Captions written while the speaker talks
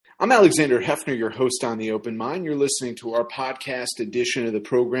I'm Alexander Hefner, your host on The Open Mind. You're listening to our podcast edition of the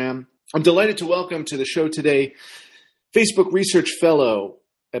program. I'm delighted to welcome to the show today Facebook Research Fellow,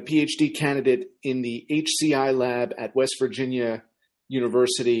 a PhD candidate in the HCI lab at West Virginia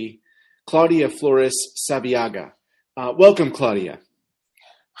University, Claudia Flores Sabiaga. Welcome, Claudia.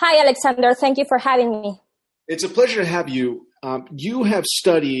 Hi, Alexander. Thank you for having me. It's a pleasure to have you. You have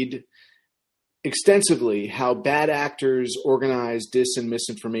studied extensively how bad actors organize dis- and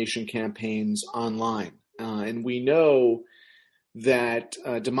misinformation campaigns online. And we know that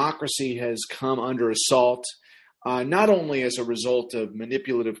democracy has come under assault, not only as a result of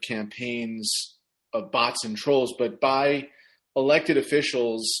manipulative campaigns of bots and trolls, but by elected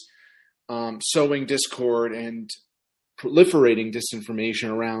officials sowing discord and proliferating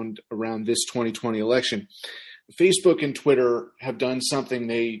disinformation around this 2020 election. Facebook and Twitter have done something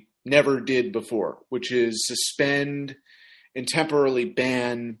they never did before, which is suspend and temporarily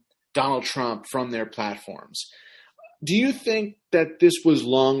ban Donald Trump from their platforms. Do you think that this was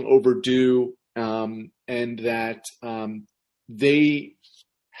long overdue and that they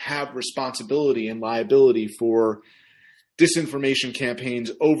have responsibility and liability for disinformation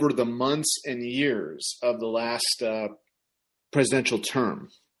campaigns over the months and years of the last presidential term?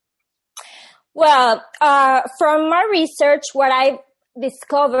 Well, from my research, what I've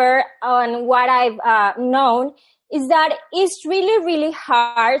discovered and what I've known is that it's really, really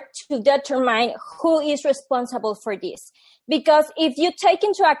hard to determine who is responsible for this. Because if you take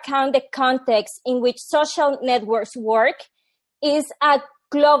into account the context in which social networks work, is a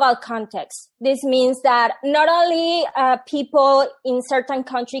global context. This means that not only people in certain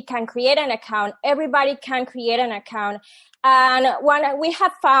country can create an account, everybody can create an account. And what we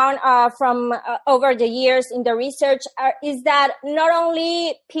have found from over the years in the research is that not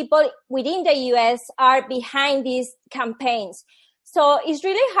only people within the U.S. are behind these campaigns. So it's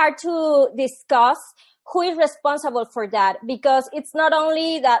really hard to discuss who is responsible for that, because it's not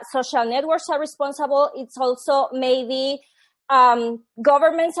only that social networks are responsible, it's also maybe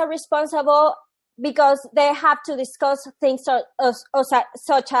governments are responsible, because they have to discuss things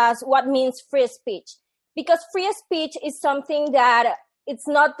such as what means free speech. Because free speech is something that it's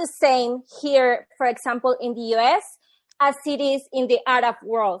not the same here, for example, in the US, as it is in the Arab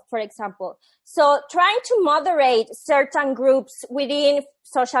world, for example. So trying to moderate certain groups within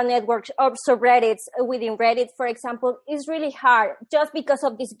social networks or subreddits within Reddit, for example, is really hard just because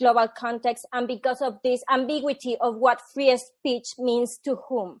of this global context and because of this ambiguity of what free speech means to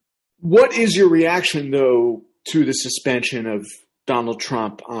whom. What is your reaction, though, to the suspension of Donald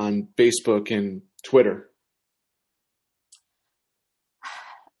Trump on Facebook and Twitter?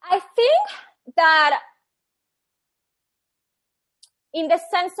 I think that in the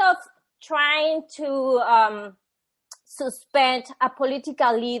sense of trying to suspend a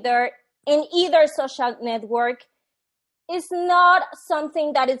political leader in either social network is not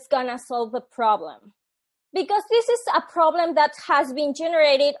something that is going to solve the problem. Because this is a problem that has been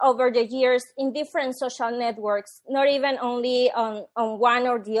generated over the years in different social networks, not even only on one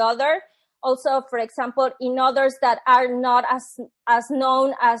or the other. Also, for example, in others that are not as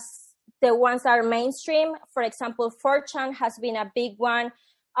known as the ones that are mainstream. For example, 4chan has been a big one.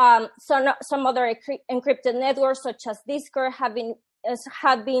 Some other encrypted networks such as Discord have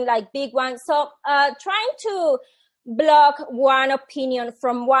been like big ones. So trying to block one opinion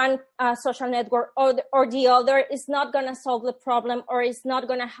from one social network or the other is not going to solve the problem, or is not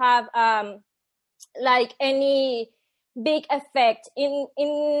going to have like any big effect. In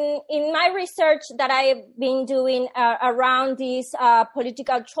my research that I've been doing around this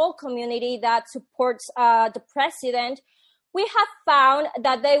political troll community that supports the president, we have found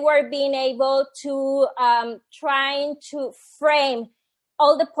that they were being able to trying to frame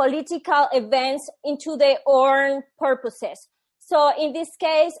all the political events into their own purposes. So in this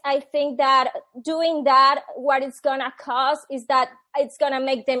case, I think that doing that, what it's going to cause is that it's going to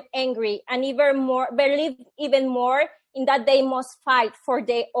make them angry and even more, believe even more in that they must fight for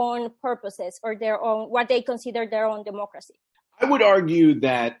their own purposes or their own, what they consider their own democracy. I would argue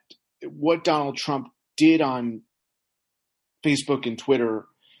that what Donald Trump did on Facebook and Twitter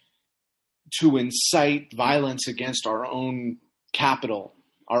to incite violence against our own capital,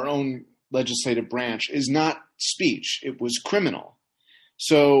 our own legislative branch, is not speech. It was criminal.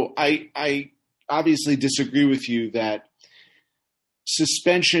 So I obviously disagree with you that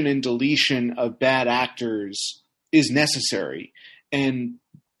suspension and deletion of bad actors is necessary. And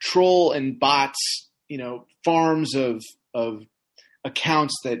troll and bots, farms of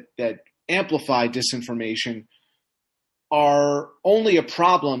accounts that amplify disinformation are only a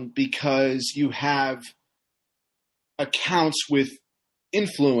problem because you have accounts with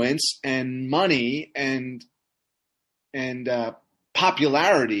influence and money and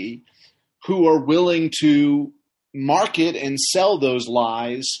popularity who are willing to market and sell those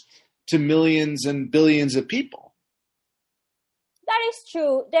lies to millions and billions of people. That is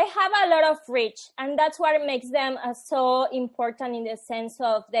true. They have a lot of reach, and that's what makes them so important in the sense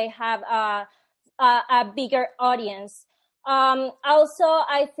of they have a bigger audience. Also,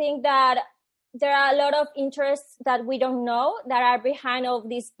 I think that there are a lot of interests that we don't know that are behind of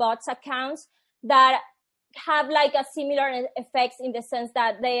these bots accounts that have like a similar effects in the sense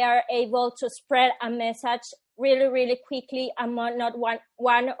that they are able to spread a message really, really quickly among not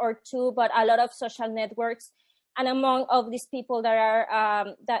one or two, but a lot of social networks and among of these people that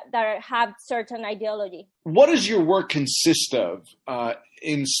are that have certain ideology. What does your work consist of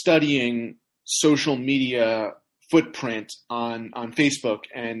in studying social media footprint on Facebook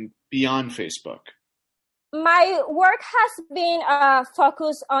and beyond Facebook? My work has been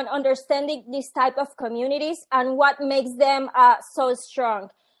focused on understanding this type of communities and what makes them so strong.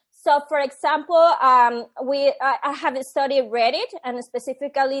 So, for example, I have studied Reddit and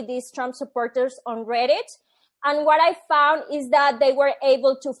specifically these Trump supporters on Reddit. And what I found is that they were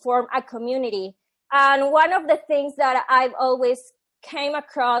able to form a community. And one of the things that I've always came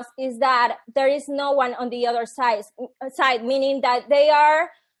across is that there is no one on the other side, meaning that they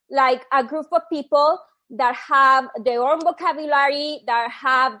are like a group of people that have their own vocabulary, that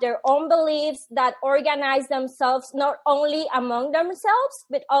have their own beliefs, that organize themselves not only among themselves,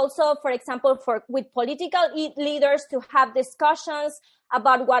 but also, for example, with political leaders to have discussions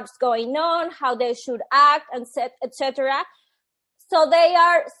about what's going on, how they should act, and etc. So they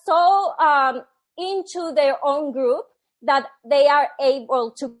are so into their own group that they are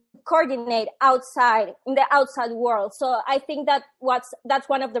able to coordinate in the outside world. So I think that's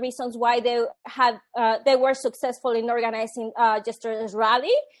one of the reasons why they were successful in organizing yesterday's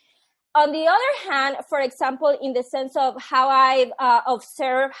rally. On the other hand, for example, in the sense of how I've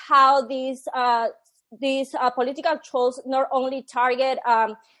observed how these political trolls not only target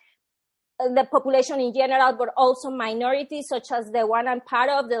the population in general, but also minorities, such as the one I'm part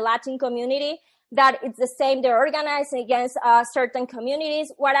of, the Latin community, that it's the same. They're organized against certain communities.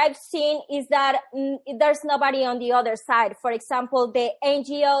 What I've seen is that there's nobody on the other side. For example, the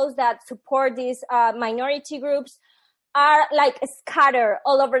NGOs that support these minority groups are like scattered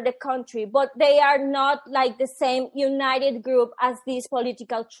all over the country, but they are not like the same united group as these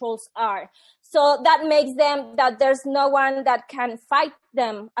political trolls are. So that makes them that there's no one that can fight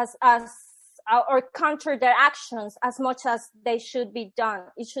them as or counter their actions as much as they should be done.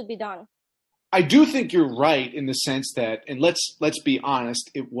 It should be done. I do think you're right in the sense that, and let's be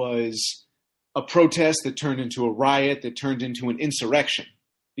honest, it was a protest that turned into a riot, that turned into an insurrection.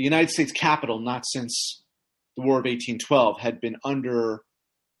 The United States Capitol, not since the War of 1812, had been under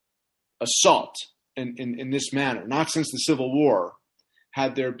assault in this manner. Not since the Civil War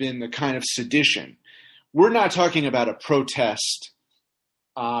had there been the kind of sedition. We're not talking about a protest.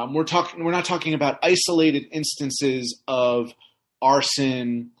 We're not talking about isolated instances of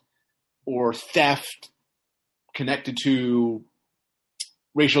arson or theft connected to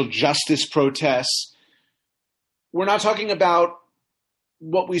racial justice protests. We're not talking about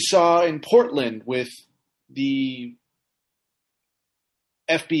what we saw in Portland with the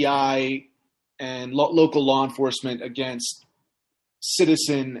FBI and local law enforcement against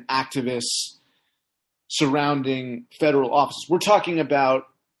citizen activists surrounding federal offices. We're talking about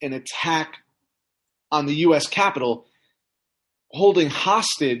an attack on the U.S. Capitol, holding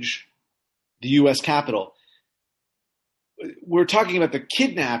hostage the U.S. Capitol. We're talking about the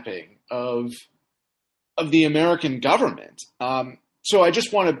kidnapping of the American government. So I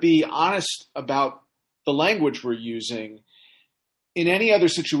just want to be honest about the language we're using. In any other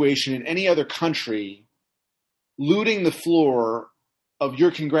situation, in any other country, looting the floor of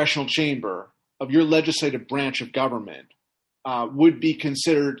your congressional chamber, of your legislative branch of government, would be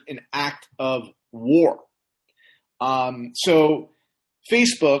considered an act of war. So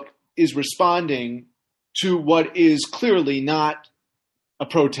Facebook is responding to what is clearly not a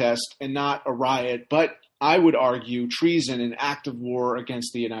protest and not a riot, but I would argue treason, an act of war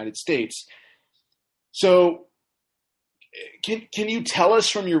against the United States. So can you tell us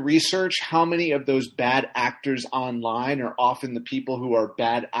from your research how many of those bad actors online are often the people who are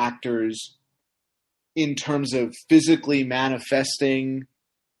bad actors in terms of physically manifesting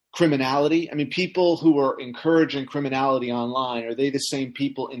criminality? I mean, people who are encouraging criminality online, are they the same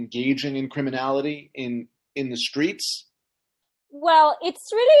people engaging in criminality in the streets? Well, it's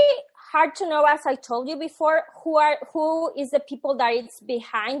really hard to know, as I told you before, who is the people that is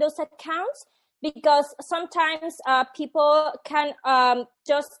behind those accounts. because sometimes people can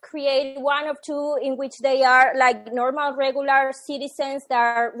just create one or two in which they are like normal, regular citizens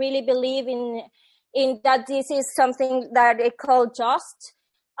that really believe in that this is something that they call just.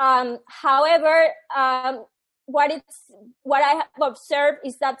 However, what I have observed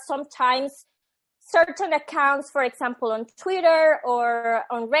is that sometimes certain accounts, for example, on Twitter or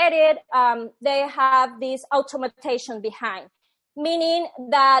on Reddit, they have this automation behind, meaning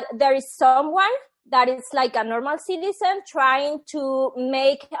that there is someone that is like a normal citizen trying to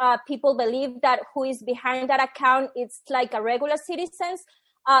make people believe that who is behind that account is like a regular citizen,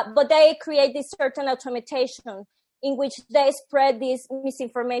 but they create this certain automation in which they spread this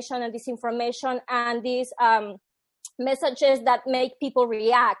misinformation and disinformation and these messages that make people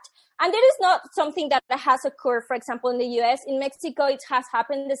react. And it is not something that has occurred, for example, in the US. In Mexico, it has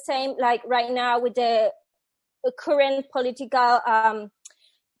happened the same, like right now with the current political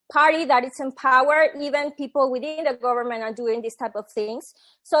party that is in power. Even people within the government are doing this type of things.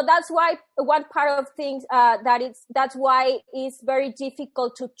 So that's why one part of things that's why it's very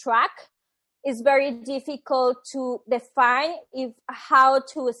difficult to track. It's very difficult to define how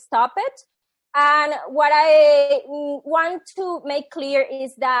to stop it. And what I want to make clear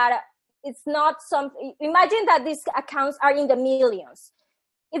is that it's not something, imagine that these accounts are in the millions.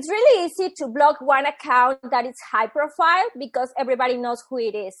 It's really easy to block one account that is high profile because everybody knows who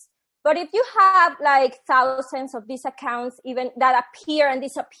it is. But if you have like thousands of these accounts even that appear and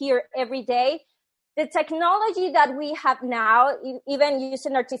disappear every day, the technology that we have now, even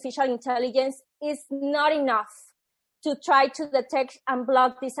using artificial intelligence, is not enough to try to detect and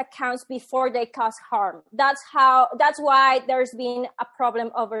block these accounts before they cause harm. That's why there's been a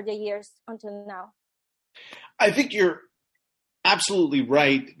problem over the years until now. I think you're absolutely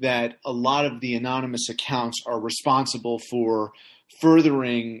right that a lot of the anonymous accounts are responsible for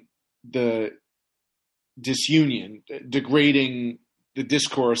furthering the disunion, degrading the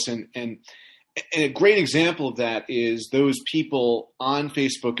discourse. And a great example of that is those people on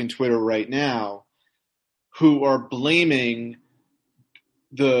Facebook and Twitter right now who are blaming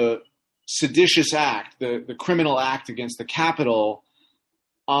the seditious act, the criminal act against the Capitol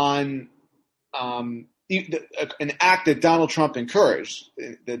on an act that Donald Trump encouraged,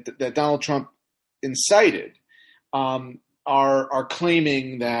 that Donald Trump incited, are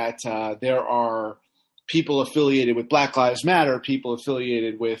claiming that there are people affiliated with Black Lives Matter, people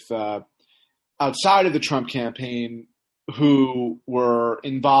affiliated with outside of the Trump campaign who were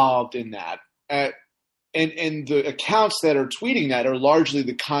involved in that. And the accounts that are tweeting that are largely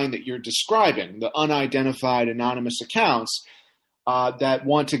the kind that you're describing, the unidentified anonymous accounts that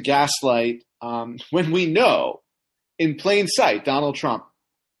want to gaslight when we know in plain sight Donald Trump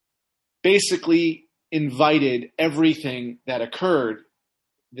basically invited everything that occurred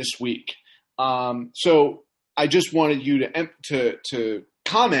this week. So I just wanted you to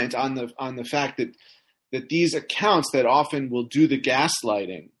comment on the fact that these accounts that often will do the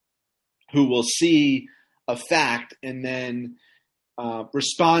gaslighting, who will see a fact and then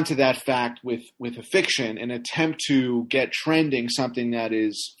respond to that fact with a fiction and attempt to get trending something that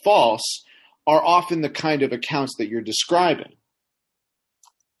is false, are often the kind of accounts that you're describing.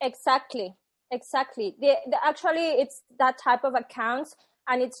 Exactly. Actually, it's that type of accounts,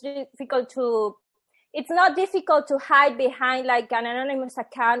 and it's not difficult to hide behind like an anonymous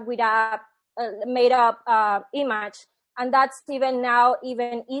account with a made up image. And that's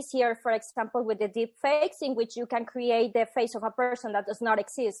even easier, for example, with the deep fakes, in which you can create the face of a person that does not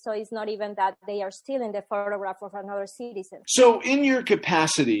exist. So it's not even that they are stealing the photograph of another citizen. So in your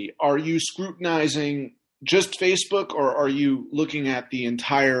capacity, are you scrutinizing just Facebook, or are you looking at the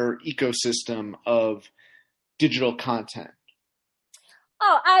entire ecosystem of digital content?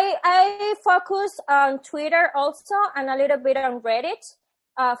 Oh, I focus on Twitter also, and a little bit on Reddit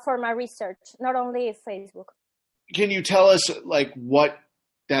for my research, not only Facebook. Can you tell us like what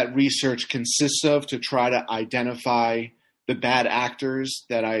that research consists of to try to identify the bad actors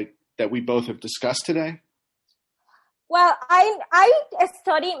that we both have discussed today? Well, I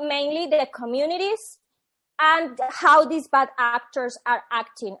study mainly the communities and how these bad actors are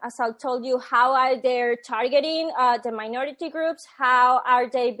acting. As I told you, how are they targeting the minority groups? How are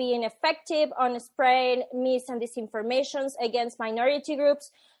they being effective on spreading mis and disinformations against minority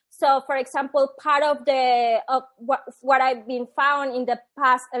groups? So, for example, part of what I've been found in the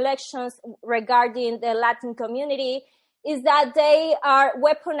past elections regarding the Latin community is that they are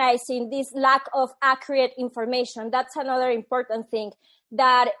weaponizing this lack of accurate information. That's another important thing,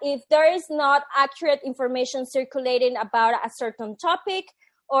 that if there is not accurate information circulating about a certain topic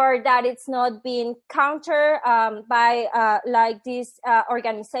or that it's not being countered by like these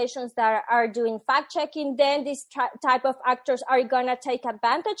organizations that are doing fact-checking, then these type of actors are going to take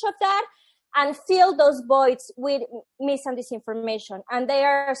advantage of that and fill those voids with mis and disinformation. And they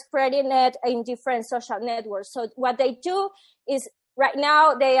are spreading it in different social networks. So what they do is right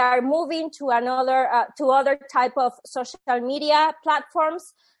now they are moving to other type of social media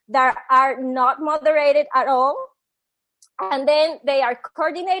platforms that are not moderated at all. And then they are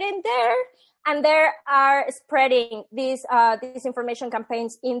coordinating there, and they are spreading these disinformation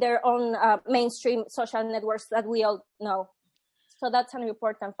campaigns in their own mainstream social networks that we all know. So that's an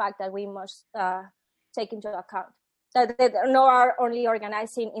important fact that we must take into account. That they are only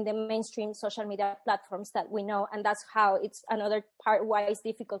organizing in the mainstream social media platforms that we know, and that's how it's another part why it's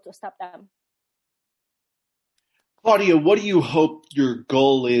difficult to stop them. Claudia, what do you hope your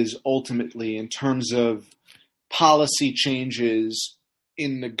goal is ultimately in terms of policy changes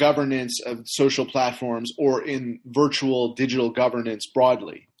in the governance of social platforms or in virtual digital governance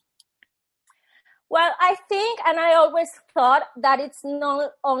broadly? Well, I think, and I always thought that it's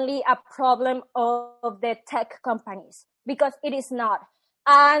not only a problem of the tech companies, because it is not.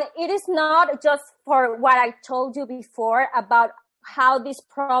 And it is not just for what I told you before about how this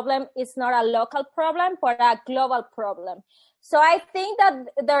problem is not a local problem, but a global problem. So I think that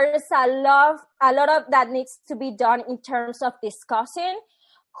there is a lot of that needs to be done in terms of discussing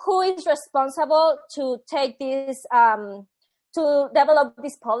who is responsible to take this, to develop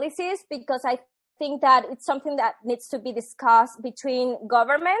these policies, because I think that it's something that needs to be discussed between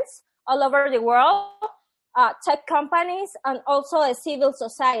governments all over the world, tech companies, and also a civil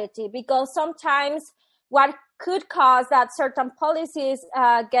society, because sometimes what could cause that certain policies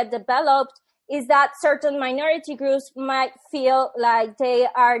get developed is that certain minority groups might feel like they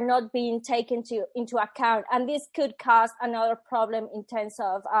are not being taken into account. And this could cause another problem in terms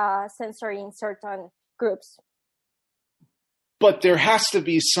of censoring certain groups. But there has to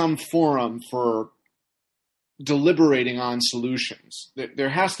be some forum for deliberating on solutions. There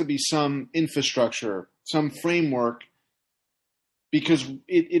has to be some infrastructure, some framework, because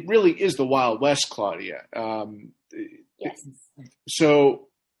it really is the Wild West, Claudia. Yes. So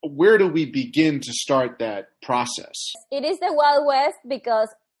where do we begin to start that process? It is the Wild West because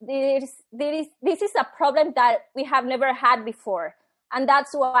this is a problem that we have never had before. And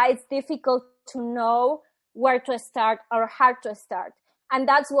that's why it's difficult to know where to start or how to start. And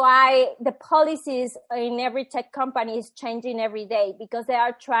that's why the policies in every tech company is changing every day, because they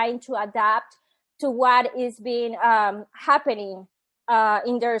are trying to adapt to what is being happening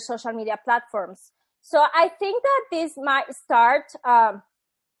in their social media platforms. So I think that this might start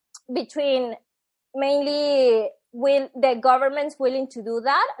between mainly the governments willing to do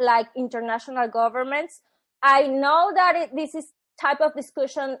that, like international governments. I know that this is type of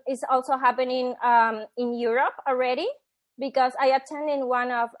discussion is also happening in Europe already, because I attended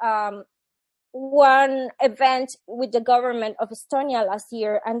one event with the government of Estonia last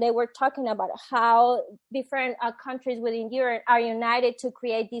year, and they were talking about how different countries within Europe are united to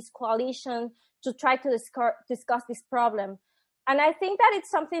create this coalition to try to discuss this problem. And I think that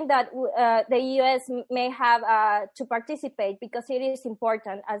it's something that the US may have to participate, because it is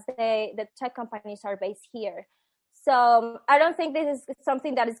important, as the tech companies are based here. So I don't think this is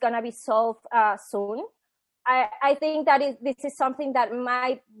something that is going to be solved soon. I think that this is something that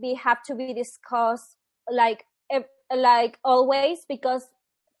might have to be discussed like always, because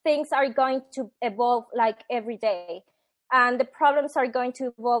things are going to evolve like every day, and the problems are going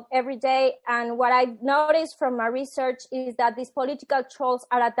to evolve every day. And what I noticed from my research is that these political trolls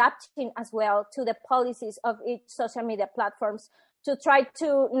are adapting as well to the policies of each social media platforms to try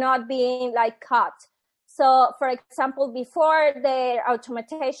to not being like caught. So, for example, before their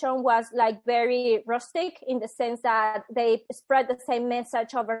automation was like very rustic in the sense that they spread the same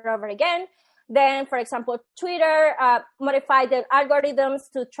message over and over again. Then, for example, Twitter modified their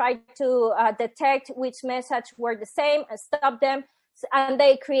algorithms to try to detect which message were the same and stop them. And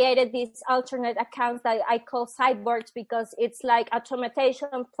they created these alternate accounts that I call cyborgs, because it's like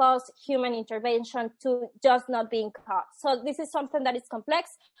automation plus human intervention to just not being caught. So this is something that is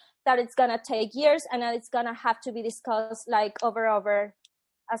complex, that it's going to take years, and that it's going to have to be discussed like over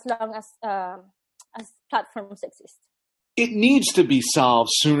as long as platforms exist. It needs to be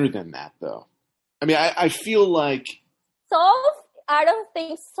solved sooner than that, though. I mean, I feel like... Solve? I don't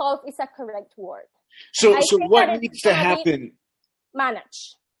think solve is a correct word. So what needs to happen?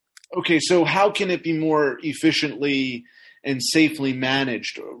 Manage. Okay, so how can it be more efficiently and safely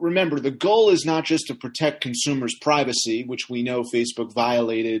managed? Remember, the goal is not just to protect consumers' privacy, which we know Facebook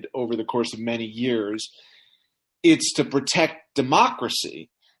violated over the course of many years. It's to protect democracy.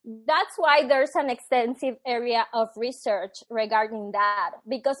 That's why there's an extensive area of research regarding that,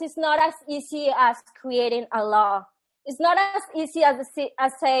 because it's not as easy as creating a law. It's not as easy as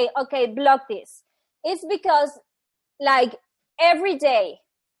say, okay, block this. It's because like every day,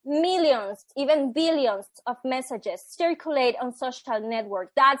 millions, even billions of messages circulate on social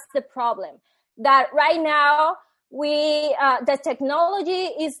networks. That's the problem. That right now, the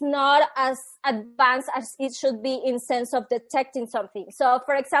technology is not as advanced as it should be in sense of detecting something. So,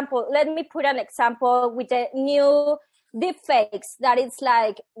 for example, let me put an example with the new deepfakes. That it's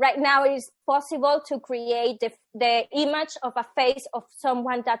like right now it is possible to create the image of a face of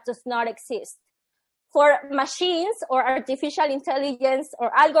someone that does not exist. For machines or artificial intelligence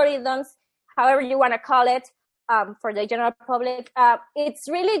or algorithms, however you want to call it, for the general public, it's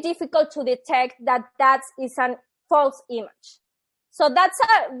really difficult to detect that is an false image. So that's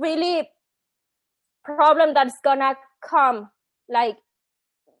a really problem that's gonna come like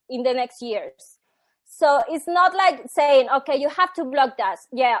in the next years. So it's not like saying, okay, you have to block that.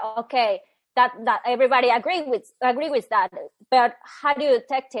 Yeah, okay, that everybody agree with that. But how do you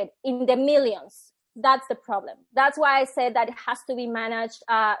detect it in the millions? That's the problem. That's why I said that it has to be managed.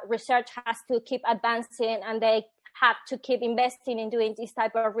 Research has to keep advancing, and they have to keep investing in doing this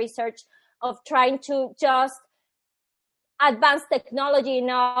type of research of trying to just advance technology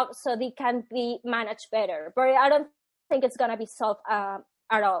enough so they can be managed better. But I don't think it's going to be solved at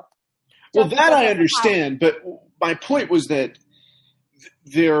all. Well, that I understand, but my point was that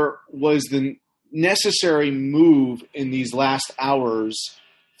there was the necessary move in these last hours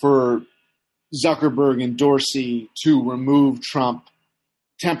for Zuckerberg and Dorsey to remove Trump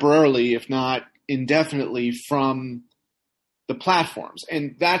temporarily, if not indefinitely, from the platforms.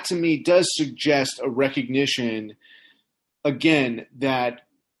 And that to me does suggest a recognition, again, that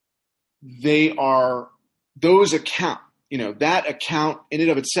they are those account, that account in and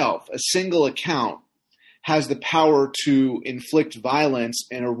of itself, a single account, has the power to inflict violence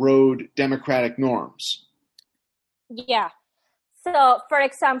and erode democratic norms. Yeah. So, for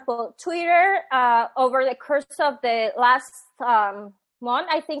example, Twitter, over the course of the last month,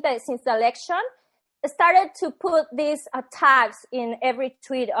 I think that since the election, started to put these tags in every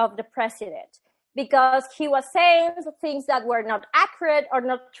tweet of the president, because he was saying things that were not accurate or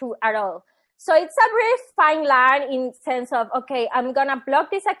not true at all. So it's a very fine line in sense of, okay, I'm going to block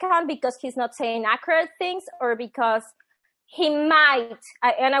this account because he's not saying accurate things, or because he might,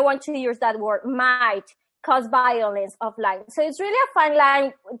 and I want to use that word, might cause violence offline. So it's really a fine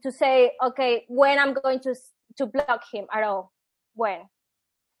line to say, okay, when I'm going to block him at all. When?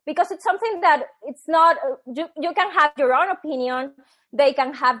 Because it's something that it's not, you can have your own opinion, they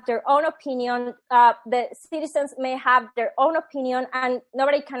can have their own opinion, the citizens may have their own opinion, and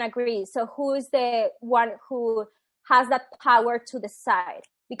nobody can agree. So who is the one who has that power to decide?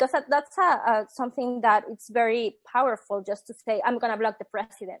 Because that's something that it's very powerful, just to say, I'm going to block the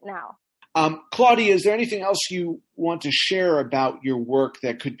president now. Claudia, is there anything else you want to share about your work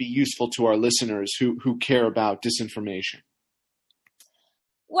that could be useful to our listeners who care about disinformation?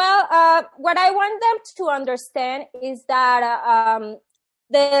 Well, what I want them to understand is that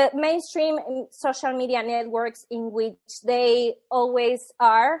the mainstream social media networks, in which they always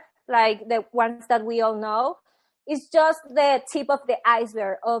are, like the ones that we all know, is just the tip of the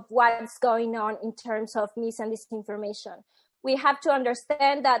iceberg of what's going on in terms of mis and disinformation. We have to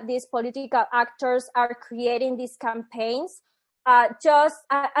understand that these political actors are creating these campaigns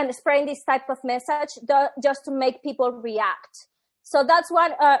and spreading this type of message just to make people react. So that's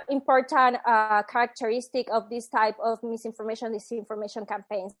one important characteristic of this type of misinformation, disinformation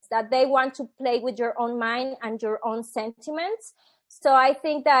campaigns, that they want to play with your own mind and your own sentiments. So I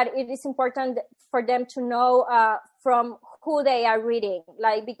think that it is important for them to know from who they are reading,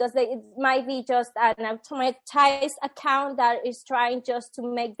 because it might be just an automatized account that is trying just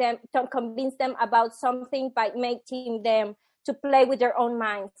to convince them about something by making them to play with their own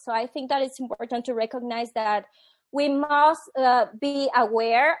minds. So I think that it's important to recognize that we must be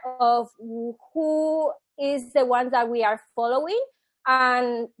aware of who is the ones that we are following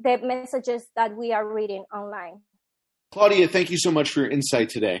and the messages that we are reading online. Claudia, thank you so much for your insight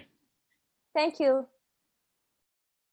today. Thank you.